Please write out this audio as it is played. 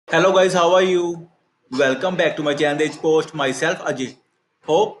Hello guys, how are you? Welcome back to my channel Therichpost. Myself Ajay.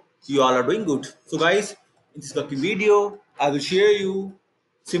 Hope you all are doing good. So guys, in this working video, I will share you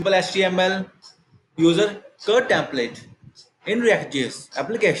simple HTML user Crud template in React.js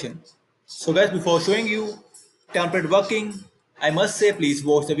application. So guys, before showing you template working, I must say please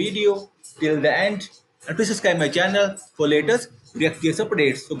watch the video till the end and please subscribe my channel for latest React.js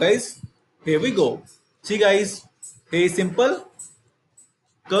updates. So guys, here we go. See guys, here is simple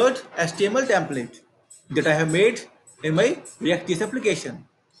Crud HTML template that I have made in my React.js application.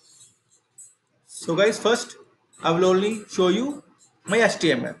 So guys, first I will only show you my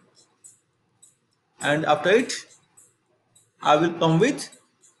HTML, and after it I will come with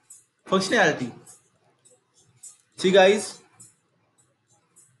functionality. See guys,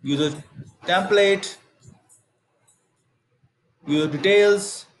 user template, user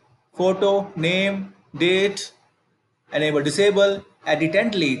details, photo, name, date, enable, disable, edit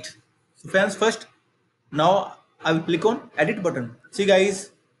and delete. So friends, first now I will click on edit button. See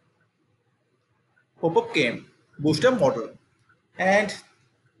guys, pop-up came, booster model, and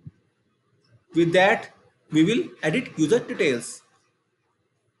with that we will edit user details.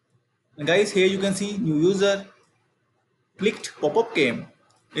 And guys, here you can see new user, clicked pop-up came.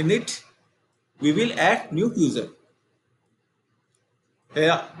 In it we will add new user.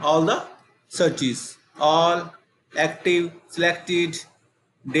 Here are all the searches, all, active, selected,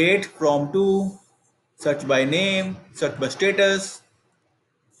 date from to, search by name, search by status.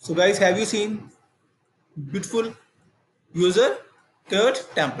 So guys, have you seen beautiful user Crud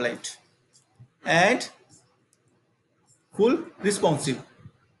template and full responsive.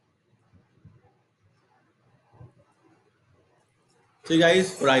 So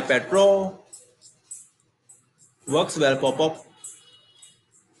guys, for iPad Pro, works well pop-up,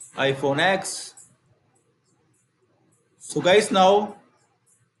 iPhone X. So guys, now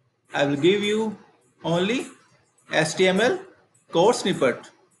I will give you only HTML code snippet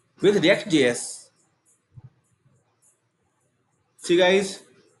with React.js. See guys,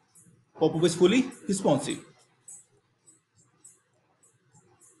 pop-up is fully responsive.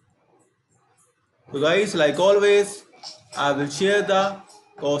 So guys, like always, I will share the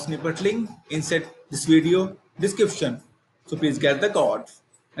code snippet link inside this video description. So please get the code.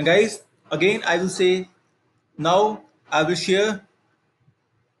 And guys, again I will say, now I will share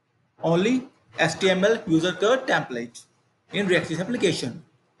only HTML user Crud template in React.js application.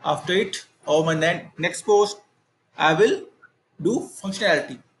 After it, or my next post, I will do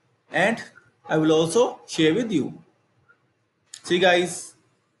functionality and I will also share with you. See guys,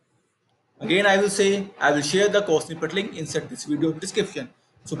 again I will say, I will share the code snippet link inside this video description.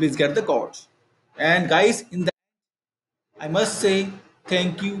 So please get the code. And guys, in that I must say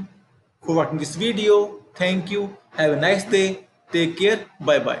thank you for watching this video. Thank you. Have a nice day. Take care.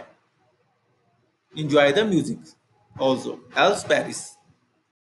 Bye bye. Enjoy the music also. Else Paris.